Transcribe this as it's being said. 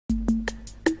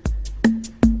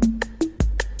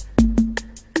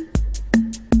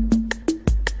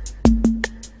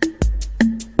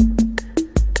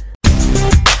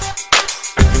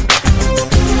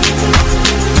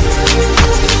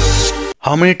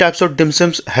many types of dim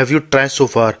sums have you tried so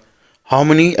far? How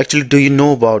many actually do you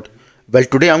know about? Well,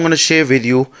 today I'm going to share with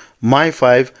you my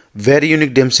 5 very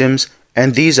unique dim sums,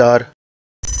 and these are: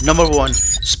 Number 1.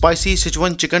 Spicy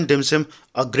Sichuan chicken dim sum,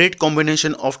 a great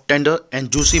combination of tender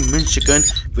and juicy minced chicken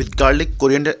with garlic,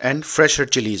 coriander and fresh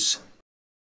red chilies.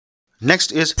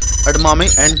 Next is edamame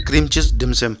and cream cheese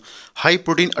dim sum, high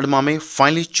protein edamame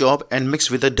finely chopped and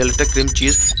mixed with a delicate cream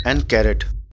cheese and carrot.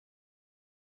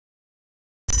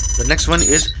 The next one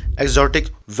is exotic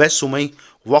veg sumai,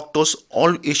 wok toast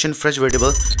all Asian fresh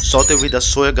vegetable, saute with the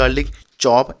soya garlic,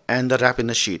 chop and the wrap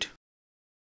in a sheet.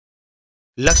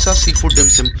 Laksa seafood dim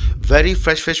sum, very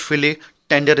fresh fish fillet,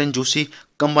 tender and juicy,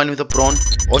 combined with a prawn,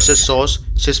 oyster sauce,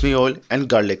 sesame oil and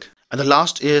garlic. And the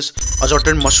last is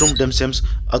assorted mushroom dim sums,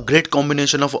 a great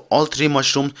combination of all 3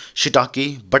 mushrooms,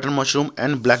 shiitake, butter mushroom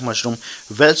and black mushroom,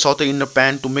 well sauteed in a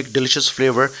pan to make delicious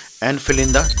flavor and fill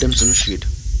in the dim sum sheet.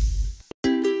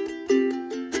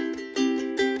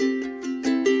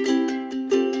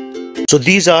 So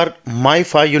these are my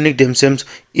 5 unique dim sums.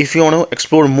 If you want to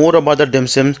explore more about the dim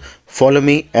sums, follow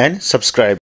me and subscribe.